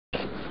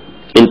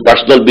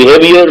personal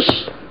behaviors,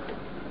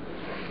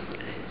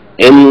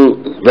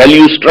 in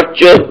value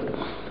structure,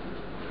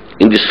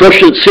 in the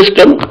social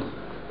system,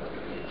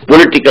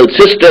 political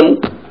system,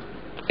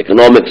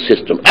 economic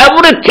system.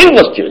 Everything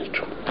was changed.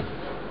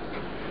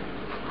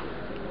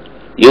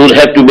 You will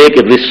have to make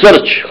a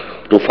research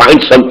to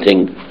find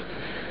something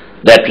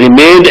that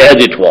remained as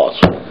it was.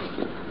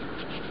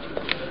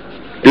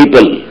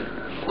 People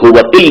who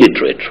were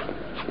illiterate,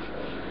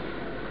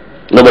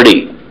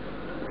 nobody,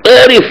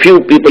 very few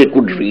people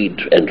could read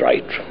and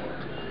write.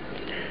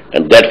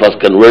 And that was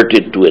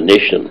converted to a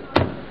nation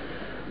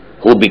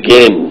who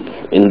became,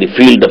 in the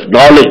field of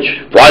knowledge,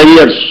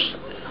 pioneers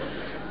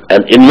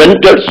and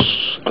inventors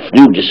of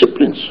new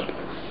disciplines.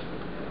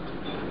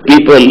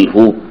 People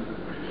who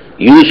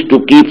used to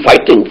keep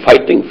fighting,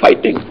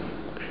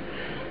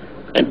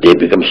 and they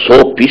become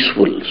so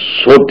peaceful,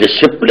 so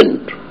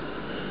disciplined,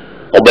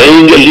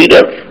 obeying a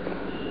leader.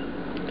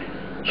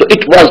 So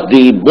it was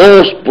the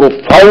most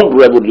profound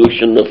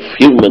revolution of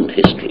human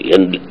history,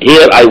 and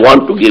here I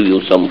want to give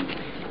you some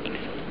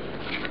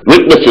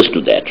witnesses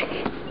to that.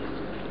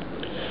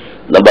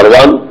 Number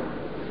one,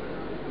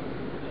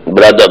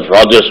 Brother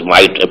Rogers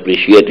might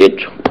appreciate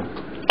it,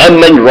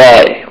 M.N.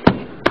 Roy,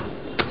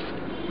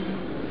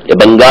 a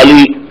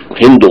Bengali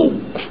Hindu,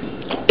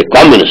 a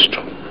communist,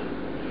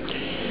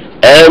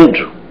 and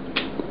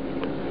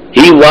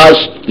he was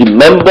the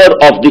member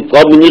of the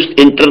Communist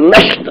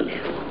International,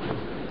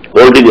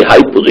 holding a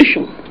high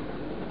position.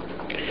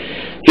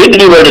 He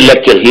delivered a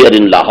lecture here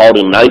in Lahore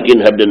in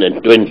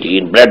 1920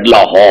 in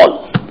Bradlaugh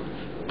Hall,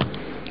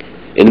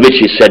 in which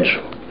he said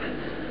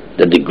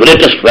that the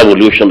greatest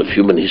revolution of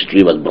human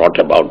history was brought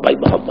about by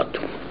Muhammad.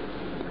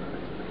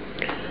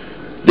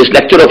 This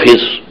lecture of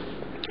his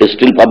is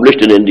still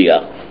published in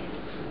India,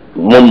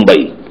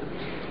 Mumbai,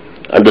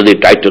 under the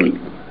title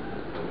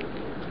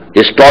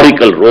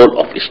Historical Role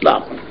of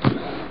Islam,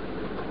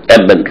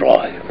 M.N.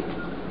 Roy.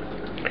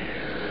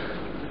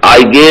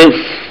 I gave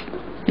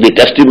the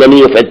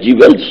testimony of H.G.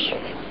 Wells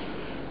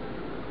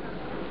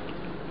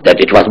that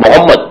it was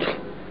Muhammad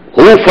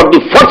who for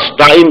the first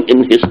time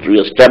in history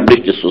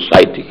established a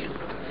society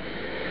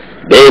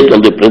based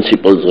on the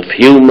principles of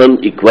human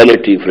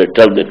equality,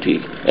 fraternity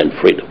and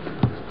freedom.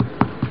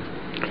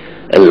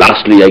 And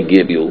lastly, I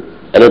gave you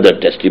another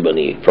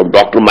testimony from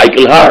Dr.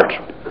 Michael Hart,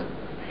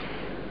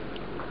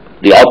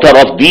 the author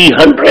of The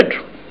 100.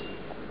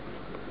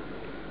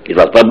 It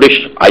was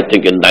published, I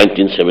think, in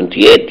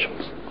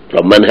 1978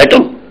 from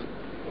Manhattan.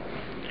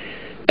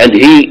 And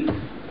he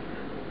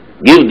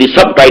gives the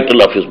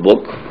subtitle of his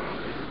book,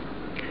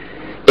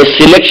 A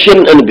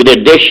Selection and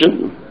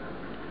Gradation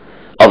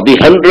of the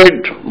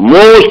 100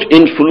 Most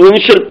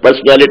Influential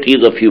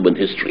Personalities of Human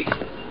History.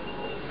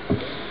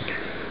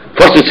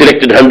 First he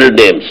selected 100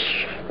 names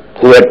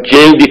who had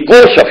changed the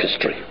course of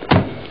history.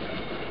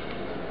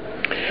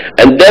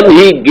 And then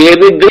he gave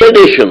a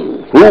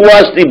gradation. Who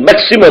was the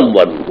maximum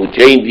one who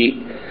changed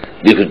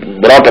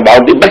brought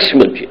about the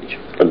maximum change?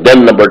 And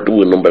then number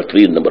 2 and number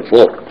 3 and number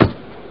 4.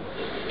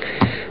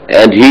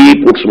 And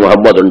he puts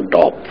Muhammad on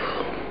top.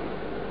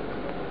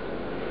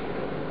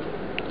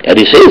 And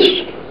he says,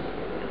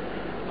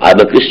 I am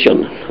a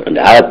Christian and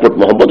I have put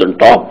Muhammad on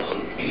top.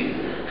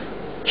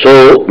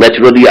 So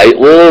naturally I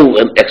owe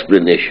an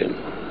explanation.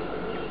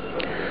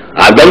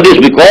 I have done this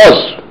because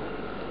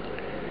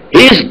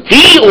he is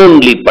the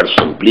only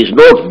person, please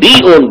note,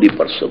 the only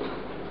person,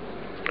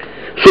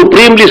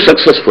 supremely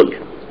successful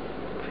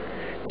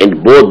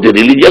in both the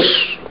religious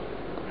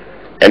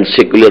and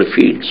secular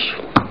fields.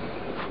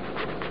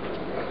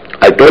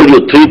 I told you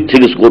 3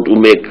 things go to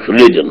make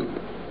religion.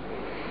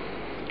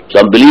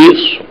 Some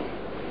beliefs,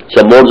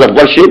 some modes of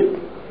worship,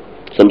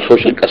 some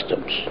social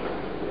customs.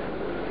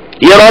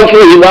 Here also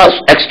he was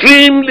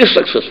extremely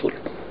successful.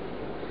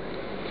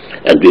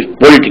 And with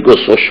political,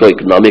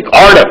 socio-economic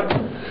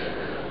order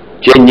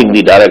changing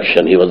the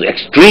direction, he was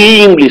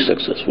extremely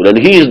successful. And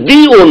he is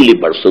the only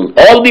person.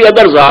 All the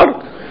others are,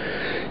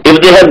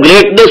 if they have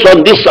greatness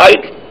on this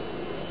side,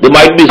 they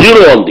might be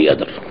zero on the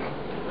other.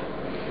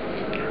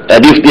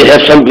 And if they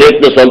have some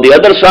greatness on the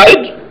other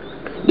side,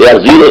 they are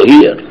zero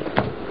here.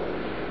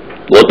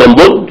 Gautam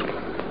Buddha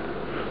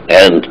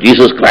and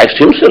Jesus Christ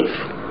himself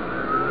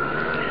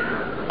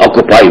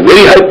occupy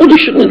very high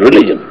position in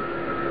religion.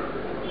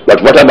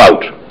 But what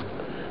about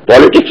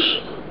politics?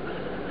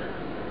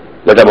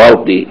 What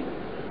about the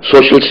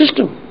social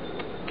system?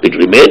 It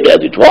remained as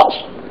it was.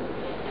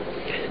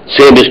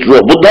 Same is true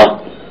of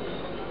Buddha.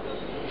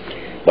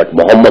 But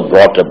Muhammad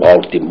brought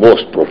about the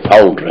most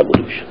profound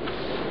revolution.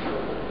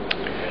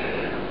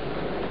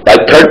 My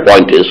third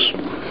point is,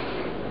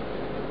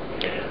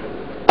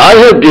 I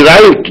have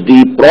derived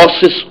the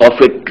process of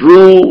a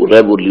true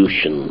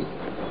revolution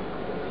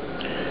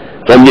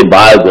from the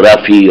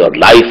biography or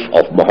life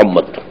of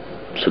Muhammad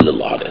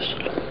sallallahu alaihi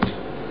wasallam.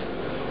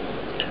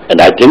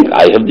 And I think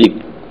I have the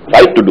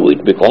right to do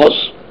it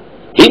because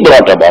he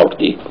brought about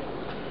the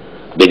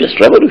biggest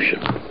revolution.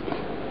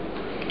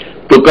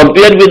 To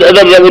compare with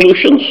other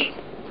revolutions,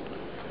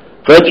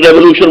 French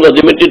Revolution was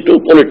limited to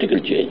political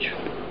change.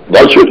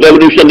 Bolshevik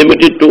Revolution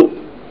limited to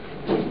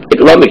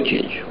economic economic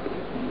change.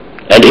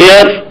 And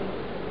here,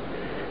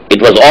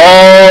 it was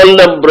all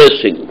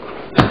embracing.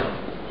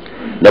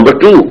 Number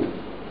two,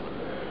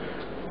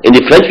 in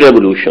the French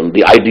Revolution,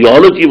 the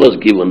ideology was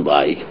given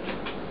by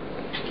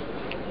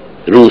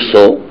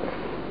Rousseau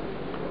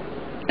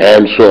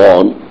and so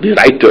on, the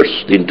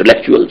writers, the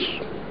intellectuals.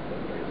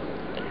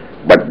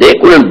 But they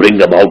couldn't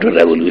bring about a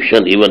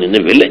revolution even in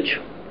a village.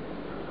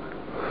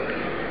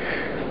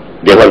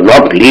 They were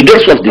not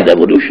leaders of the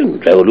revolution.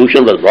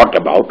 Revolution was brought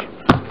about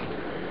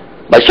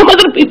by some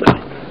other people.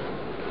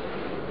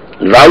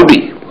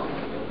 Rowdy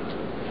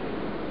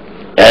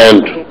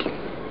and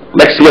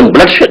maximum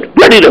bloodshed,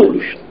 bloody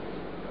revolution.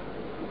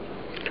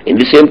 In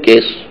the same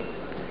case,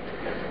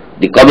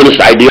 the communist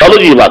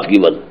ideology was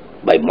given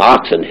by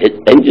Marx and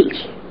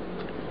Engels.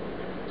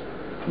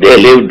 They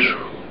lived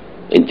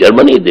in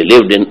Germany, they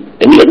lived in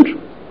England,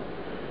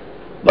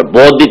 but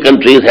both the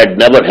countries had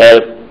never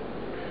had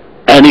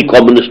any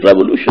communist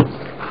revolution.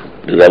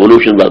 The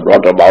revolution was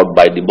brought about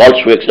by the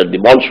Bolsheviks, and the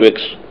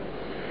Bolsheviks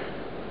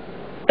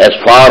as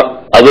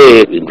far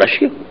away in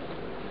Russia.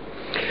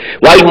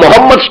 While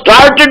Muhammad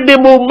started the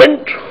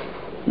movement,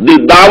 the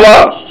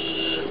Dawa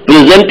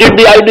presented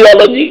the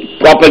ideology,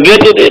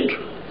 propagated it,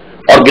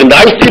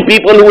 organized the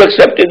people who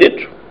accepted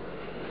it,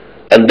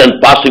 and then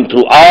passing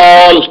through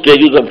all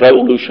stages of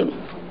revolution,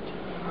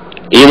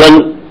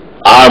 even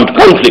armed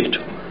conflict,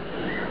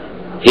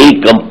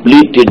 he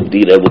completed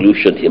the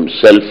revolution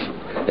himself,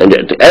 and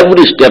at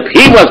every step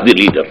he was the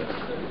leader.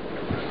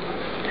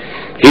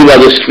 He was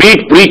a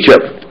street preacher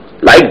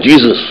like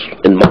Jesus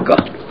in Mecca,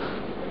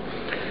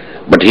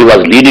 but he was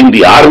leading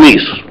the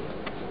armies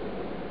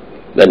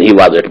when he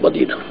was at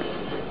Medina.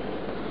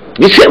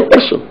 The same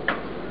person,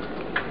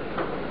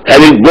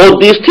 having both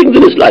these things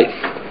in his life.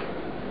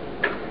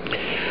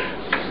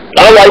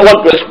 Now I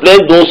want to explain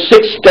those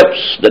 6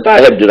 steps that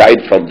I have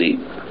derived from the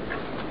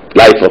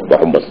life of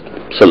Muhammad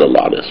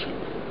sallallahu alaihi wasallam.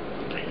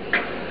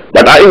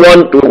 But I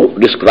want to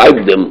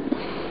describe them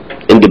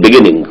in the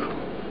beginning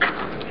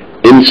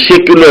in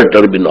secular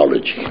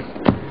terminology,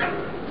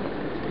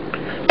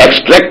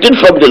 extracted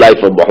from the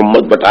life of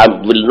Muhammad, but I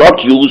will not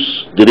use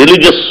the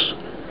religious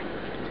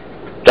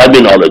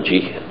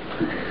terminology,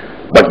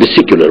 but the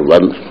secular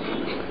one.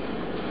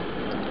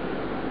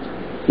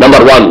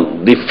 Number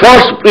one, the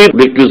first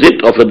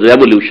prerequisite of a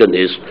revolution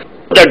is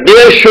that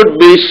there should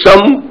be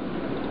some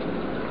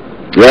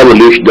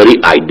revolutionary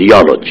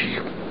ideology.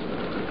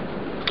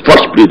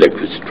 First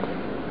prerequisite.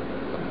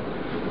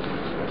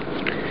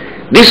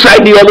 This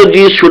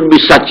ideology should be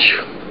such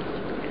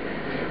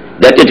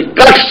that it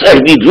cuts at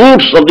the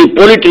roots of the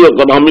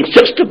politico-economic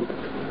system.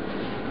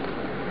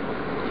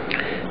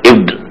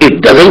 If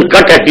it doesn't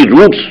cut at the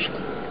roots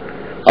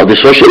of the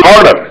social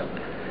order,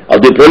 of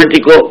the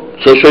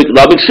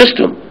socio-economic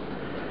system,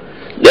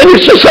 then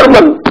it's a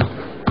sermon.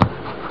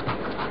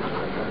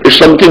 It's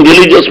something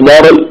religious,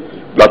 moral,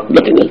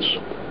 nothing else.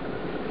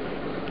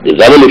 The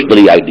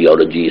revolutionary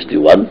ideology is the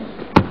one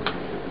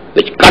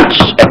which cuts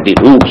at the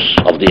roots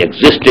of the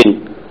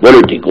existing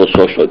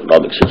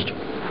politico-socio-economic system.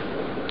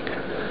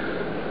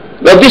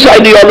 Now this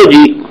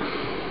ideology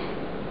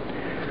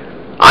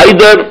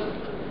either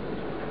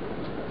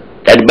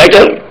and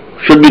better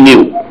should be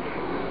new,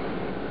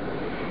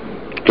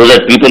 so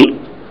that people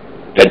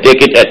can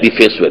take it at the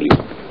face value.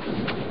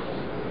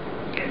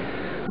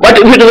 But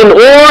if it is an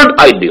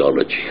old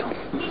ideology,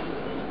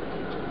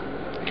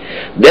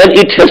 then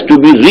it has to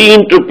be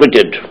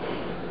reinterpreted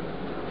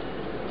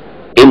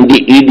in the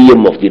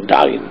idiom of the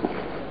time,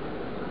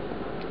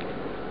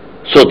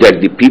 so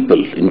that the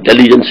people,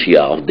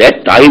 intelligentsia of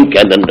that time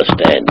can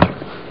understand.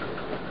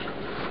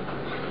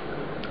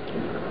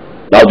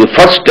 Now the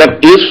first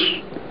step is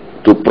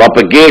to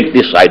propagate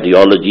this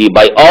ideology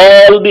by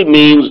all the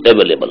means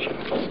available.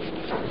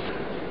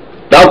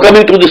 Now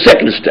coming to the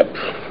second step.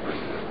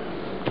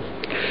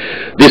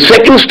 The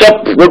second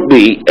step would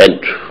be, and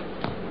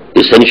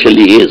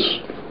essentially is,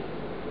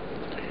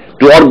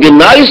 to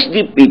organize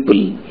the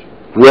people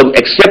who have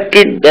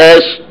accepted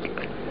this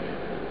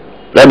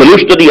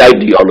revolutionary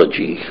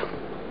ideology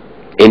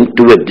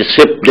into a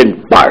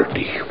disciplined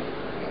party.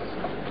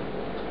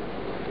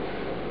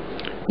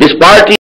 This party